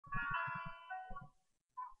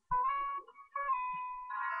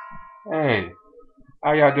Hey,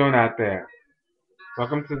 how y'all doing out there?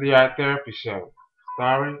 Welcome to the Art Therapy Show,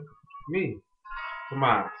 starring me,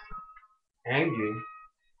 Tomas, and you.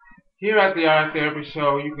 Here at the Art Therapy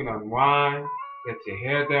Show, you can unwind, get your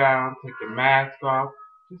hair down, take your mask off,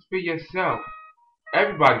 just be yourself.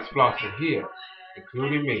 Everybody's flossing here,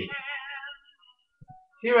 including me.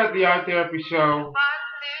 Here at the Art Therapy Show,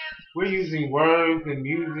 we're using words and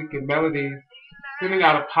music and melodies, sending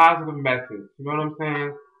out a positive message. You know what I'm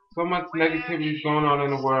saying? So much negativity is going on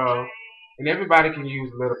in the world, and everybody can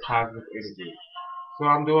use a little positive energy. So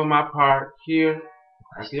I'm doing my part here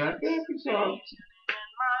at the Art Therapy Show.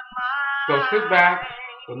 So sit back,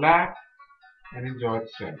 relax, and enjoy the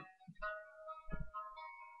show.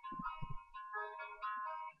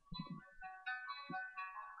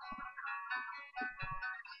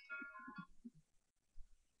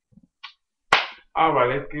 Alright,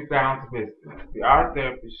 let's get down to business. The Art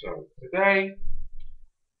Therapy Show. Today,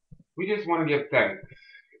 we just want to give thanks.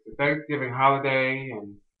 It's a Thanksgiving holiday,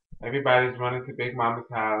 and everybody's running to Big Mama's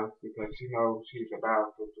house because she knows she's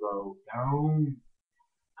about to throw down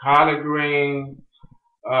collard greens,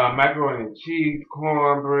 macaroni and cheese,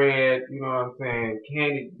 cornbread, you know what I'm saying,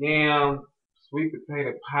 candied yams, sweet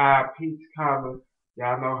potato pie, peach cobbler.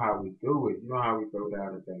 Y'all know how we do it. You know how we throw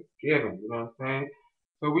down at Thanksgiving. You know what I'm saying?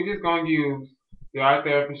 So we just gonna use the Art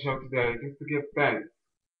Therapy Show today just to give thanks,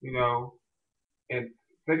 you know, and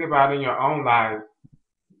think about in your own life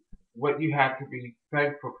what you have to be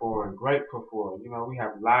thankful for and grateful for. You know, we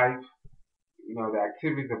have life, you know, the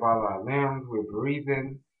activities of all our limbs, we're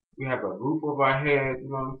breathing, we have a roof over our head, you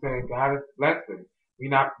know what I'm saying? God is blessing. We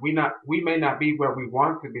may not be where we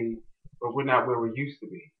want to be, but we're not where we used to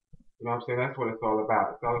be. You know what I'm saying? That's what it's all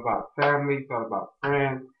about. It's all about family, it's all about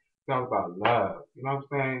friends, it's all about love. You know what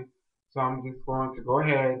I'm saying? So I'm just going to go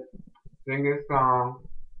ahead, sing this song.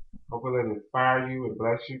 Hopefully it'll inspire you and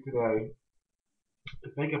bless you today.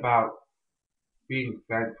 And think about being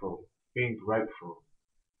thankful, being grateful,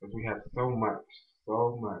 because we have so much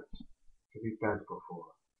to be thankful for.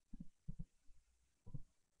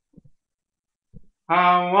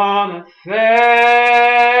 I wanna say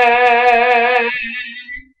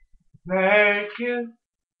thank you.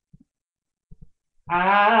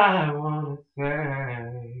 I wanna say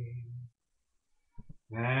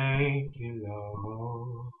thank you,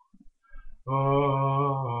 Lord.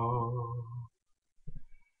 Oh,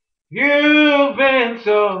 you've been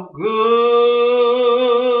so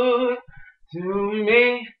good to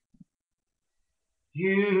me.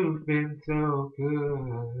 You've been so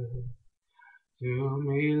good to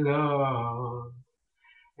me, Lord.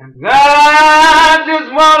 And I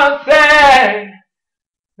just want to say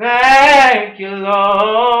thank you,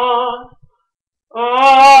 Lord.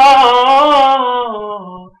 Oh,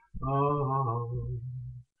 oh,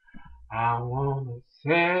 I want to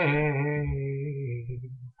say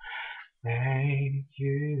thank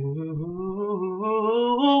you.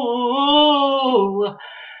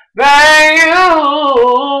 Thank you.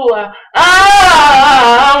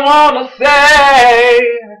 I want to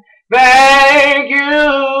say thank you,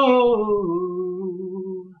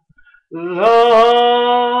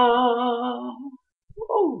 Lord.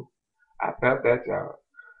 Woo. I felt that, y'all.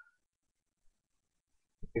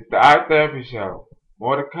 It's the Art Therapy Show.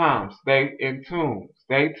 More to come. Stay in tune.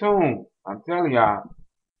 Stay tuned. I'm telling y'all.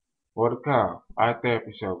 More to come. Art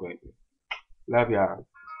Therapy Show, baby. Love y'all.